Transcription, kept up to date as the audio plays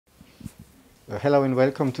Hello and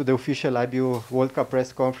welcome to the official IBU World Cup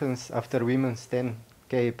press conference after women's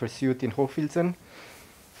 10K pursuit in Hochfilzen.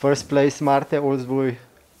 First place, Marte Olsbu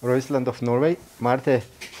Roeiseland of Norway. Marte,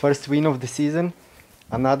 first win of the season.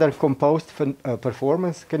 Another composed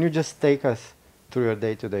performance. Can you just take us through your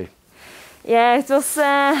day today? Yeah, it was...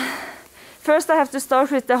 first I have to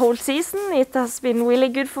start with the whole season. It has been really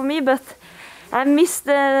good for me, but I missed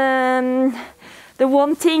the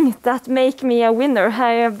one thing that make me a winner.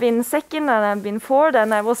 I have been second and I've been fourth,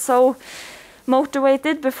 and I was so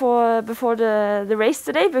motivated before the race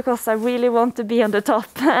today because I really want to be on the top.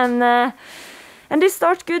 And this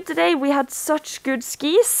started good today. We had such good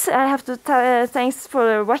skis. I have to thanks for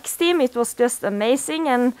the wax team. It was just amazing,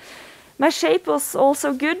 and my shape was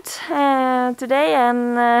also good today.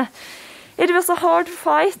 And it was a hard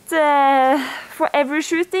fight for every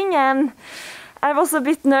shooting, and I was a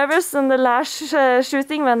bit nervous in the last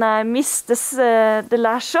shooting when I missed the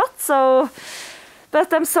last shot.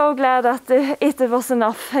 But I'm so glad that it was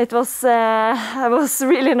enough. I was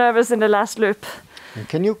really nervous in the last loop. And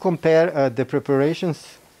can you compare the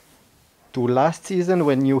preparations to last season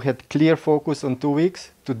when you had clear focus on 2 weeks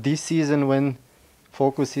to this season when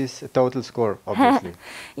focus is a total score, obviously?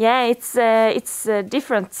 Yeah, it's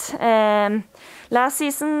different. Last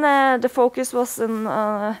season the focus was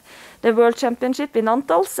on the World Championship in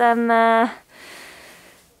Antals, and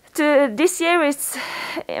this year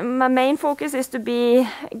my main focus is to be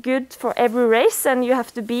good for every race, and you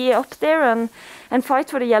have to be up there and fight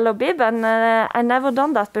for the yellow bib, and I never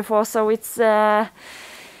done that before, so yeah,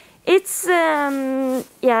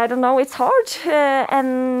 I don't know, it's hard,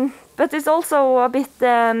 but it's also a bit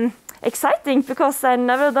exciting because I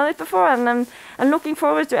never done it before, and I'm looking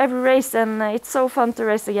forward to every race, and it's so fun to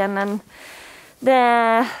race again, and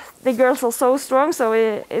the girls are so strong, so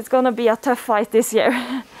it's gonna be a tough fight this year.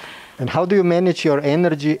 And how do you manage your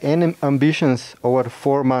energy and ambitions over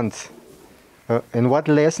 4 months? And what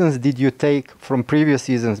lessons did you take from previous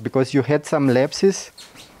seasons? Because you had some lapses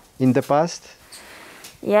in the past.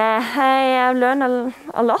 Yeah, I have learned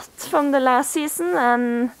a lot from the last season,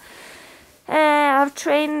 and I've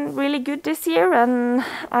trained really good this year, and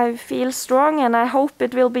I feel strong, and I hope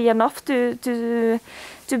it will be enough to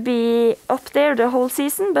be up there the whole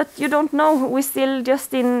season, but you don't know. We're still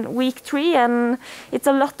just in week 3, and it's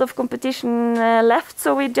a lot of competition left,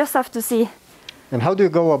 so we just have to see. And how do you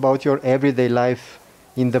go about your everyday life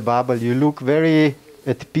in the bubble? You look very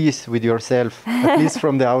at peace with yourself, at least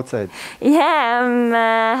from the outside.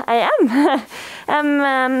 Yeah, I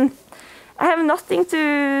am. I have nothing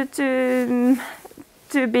to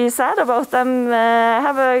be sad about. I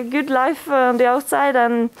have a good life on the outside,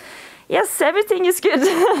 and yes, everything is good.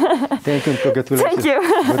 Thank you and congratulations. Thank you.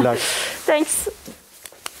 Good luck. Thanks.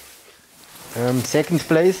 Second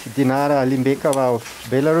place, Dzinara Alimbekava of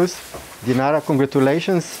Belarus. Dzinara,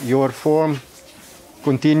 congratulations. Your form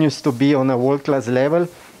continues to be on a world-class level.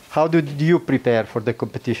 How did you prepare for the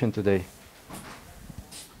competition today?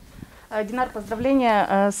 Динар,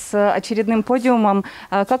 поздравления с очередным подиумом.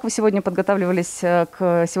 Как вы сегодня подготавливались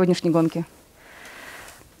к сегодняшней гонке?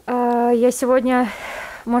 Я сегодня,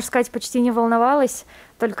 можно сказать, почти не волновалась.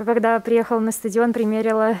 Только когда приехала на стадион,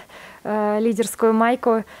 примерила лидерскую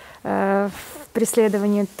майку в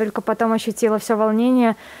преследовании. Только потом ощутила все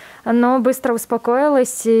волнение. Но быстро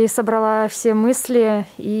успокоилась и собрала все мысли.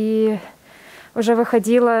 И уже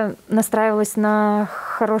выходила, настраивалась на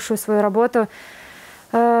хорошую свою работу.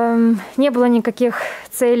 Не было никаких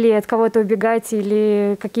целей от кого-то убегать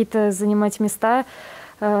или какие-то занимать места.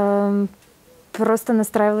 Просто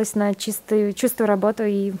настраивалась на чистую работу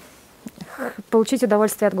и получить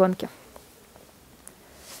удовольствие от гонки.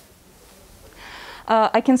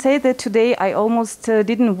 I can say that today I almost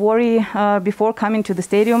didn't worry before coming to the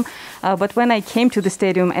stadium, but when I came to the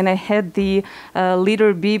stadium and I had the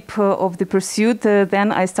leader beep of the pursuit,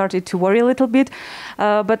 then I started to worry a little bit.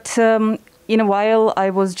 But in a while, I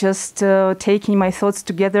was just taking my thoughts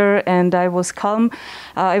together, and I was calm.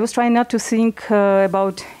 I was trying not to think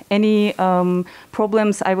about any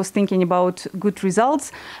problems. I was thinking about good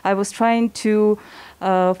results. I was trying to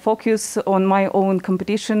focus on my own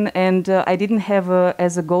competition, and I didn't have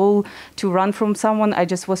as a goal to run from someone. I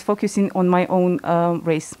just was focusing on my own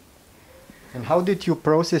race. And how did you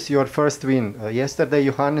process your first win? Yesterday,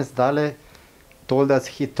 Johannes Dahle told us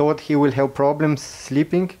he thought he will have problems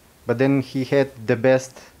sleeping, but then he had the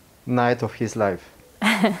best night of his life.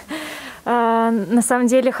 На самом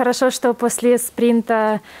деле хорошо, что после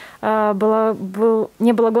спринта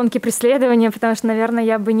не было гонки преследования, потому что, наверное,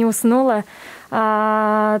 я бы не уснула.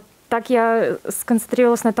 Так я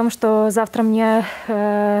сконцентрировалась на том, что завтра мне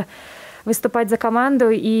выступать за команду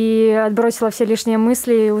и отбросила все лишние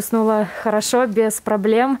мысли и уснула хорошо, без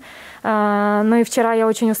проблем. Ну и вчера я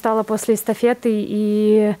очень устала после эстафеты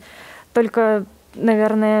и только,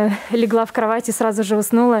 наверное, легла в кровать и сразу же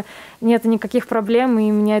уснула. Нет никаких проблем, и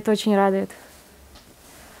меня это очень радует.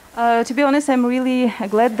 To be honest, I'm really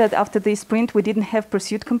glad that after the sprint we didn't have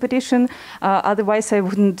pursuit competition. Otherwise, I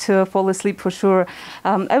wouldn't fall asleep for sure.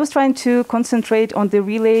 I was trying to concentrate on the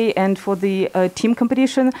relay and for the team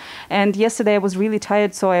competition. And yesterday I was really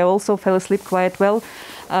tired, so I also fell asleep quite well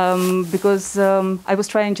because I was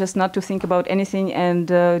trying just not to think about anything and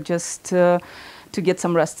just to get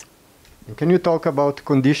some rest. Can you talk about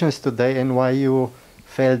conditions today and why you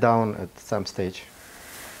fell down at some stage?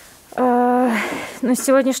 Ну,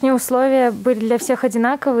 сегодняшние условия были для всех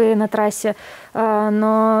одинаковые на трассе,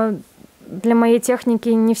 но для моей техники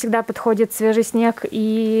не всегда подходит свежий снег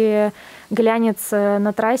и глянец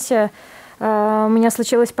на трассе. У меня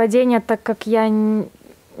случилось падение, так как я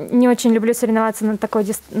не очень люблю соревноваться на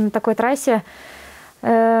такой трассе.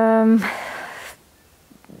 Но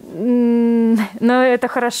это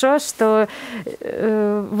хорошо, что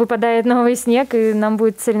выпадает новый снег, и нам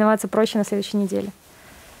будет соревноваться проще на следующей неделе.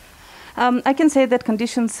 I can say that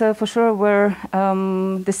conditions for sure were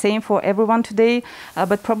the same for everyone today,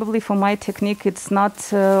 but probably for my technique it's not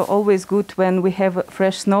always good when we have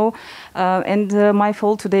fresh snow. And my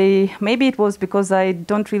fault today, maybe it was because I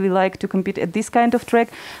don't really like to compete at this kind of track,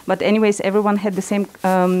 but anyways everyone had the same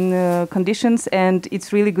conditions, and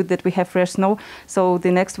it's really good that we have fresh snow, so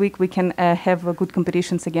the next week we can have good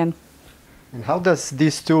competitions again. And how does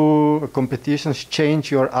these two competitions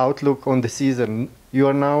change your outlook on the season? You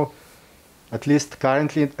are now at least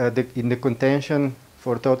currently in the contention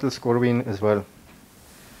for total score win as well.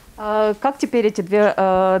 Как теперь эти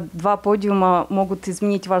два подиума могут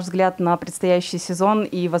изменить ваш взгляд на предстоящий сезон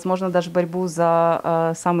и, возможно, даже борьбу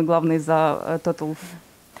за самый главный, за total?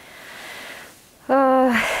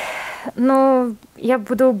 Ну, я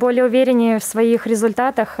буду более увереннее в своих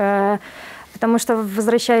результатах, потому что,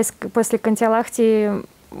 возвращаясь после Контиолахти,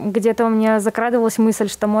 где-то у меня закрадывалась мысль,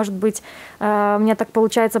 что, может быть, у меня так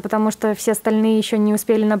получается, потому что все остальные еще не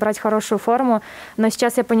успели набрать хорошую форму. Но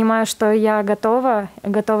сейчас я понимаю, что я готова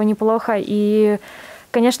неплохо. И,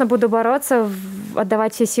 конечно, буду бороться,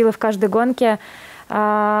 отдавать все силы в каждой гонке. Ну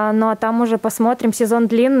а там уже посмотрим. Сезон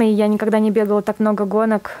длинный, я никогда не бегала так много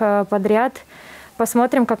гонок подряд.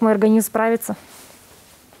 Посмотрим, как мой организм справится.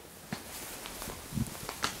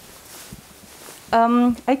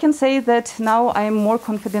 I can say that now I'm more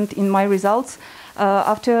confident in my results.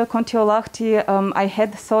 After Kontiolahti, I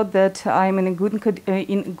had thought that I'm in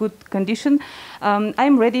good condition.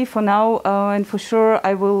 I'm ready for now, and for sure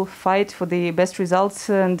I will fight for the best results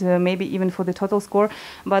and maybe even for the total score.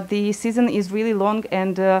 But the season is really long,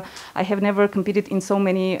 and I have never competed in so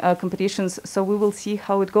many competitions, so we will see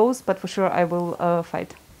how it goes, but for sure I will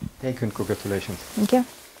fight. Thank you and congratulations. Thank you.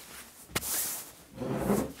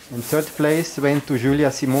 In third place went to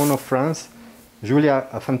Julia Simon of France. Julia,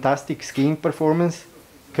 a fantastic skiing performance.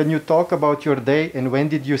 Can you talk about your day and when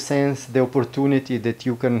did you sense the opportunity that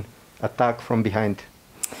you can attack from behind?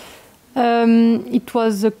 It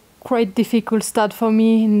was a quite difficult start for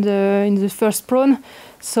me in the first prone.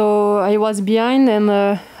 So I was behind, and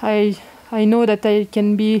I know that I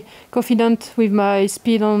can be confident with my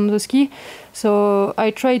speed on the ski. So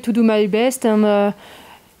I try to do my best,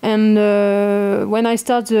 and when I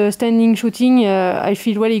start the standing shooting, I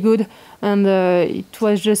feel really good, and it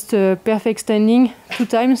was just a perfect standing 2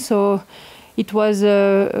 times, so it was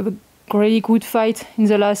a really good fight in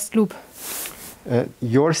the last loop.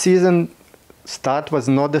 Your season start was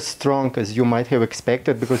not as strong as you might have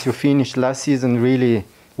expected because you finished last season really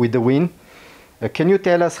with the win. Can you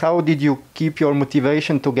tell us how did you keep your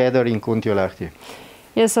motivation together in Kontiolahti?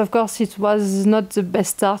 Yes, of course, it was not the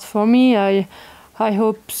best start for me. I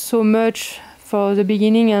hope so much for the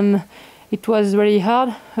beginning, and it was very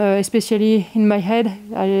hard, especially in my head.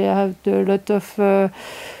 I had a lot of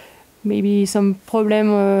maybe some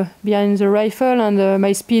problem behind the rifle, and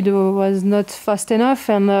my speed was not fast enough,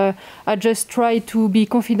 and I just tried to be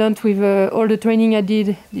confident with all the training I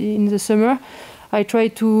did in the summer. I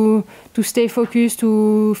tried to stay focused,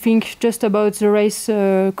 to think just about the race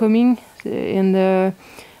coming, and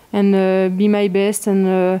be my best,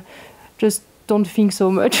 and just don't think so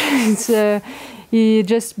much.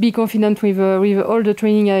 Just be confident with all the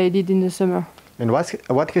training I did in the summer. And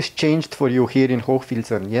what has changed for you here in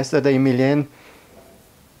Hochfilzen? Yesterday, Milene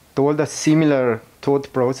told a similar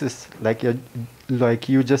thought process, like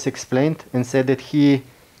you just explained, and said that he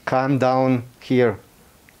calmed down here,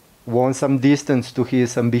 won some distance to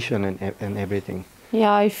his ambition and everything.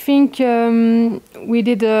 Yeah, I think we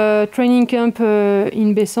did a training camp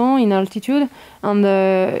in Bessan in altitude, and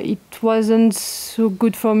it wasn't so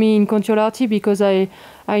good for me in Kontiolahti because I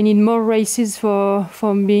need more races for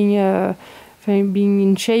being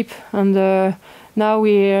in shape. And now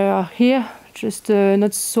we are here, just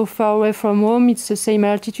not so far away from home. It's the same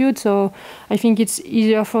altitude, so I think it's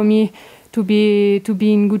easier for me to be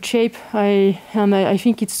in good shape. I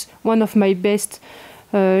think it's one of my best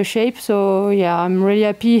shape. So yeah, I'm really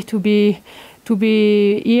happy to be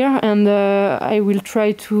here, and I will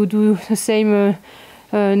try to do the same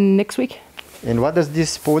next week. And what does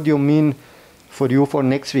this podium mean for you for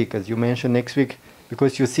next week, as you mentioned next week?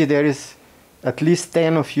 Because you see there is at least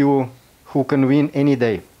 10 of you who can win any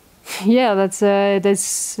day. Yeah,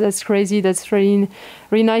 that's crazy. That's really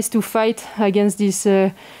nice to fight against this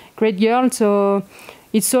great girl. So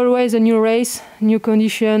it's always a new race, new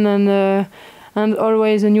condition, and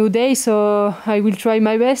always a new day. So I will try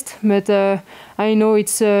my best, but I know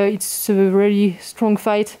it's a really strong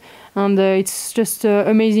fight, and it's just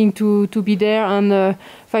amazing to be there and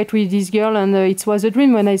fight with this girl. And it was a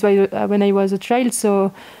dream when I was a child.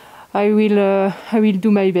 So I will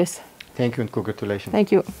do my best. Thank you and congratulations.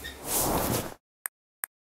 Thank you.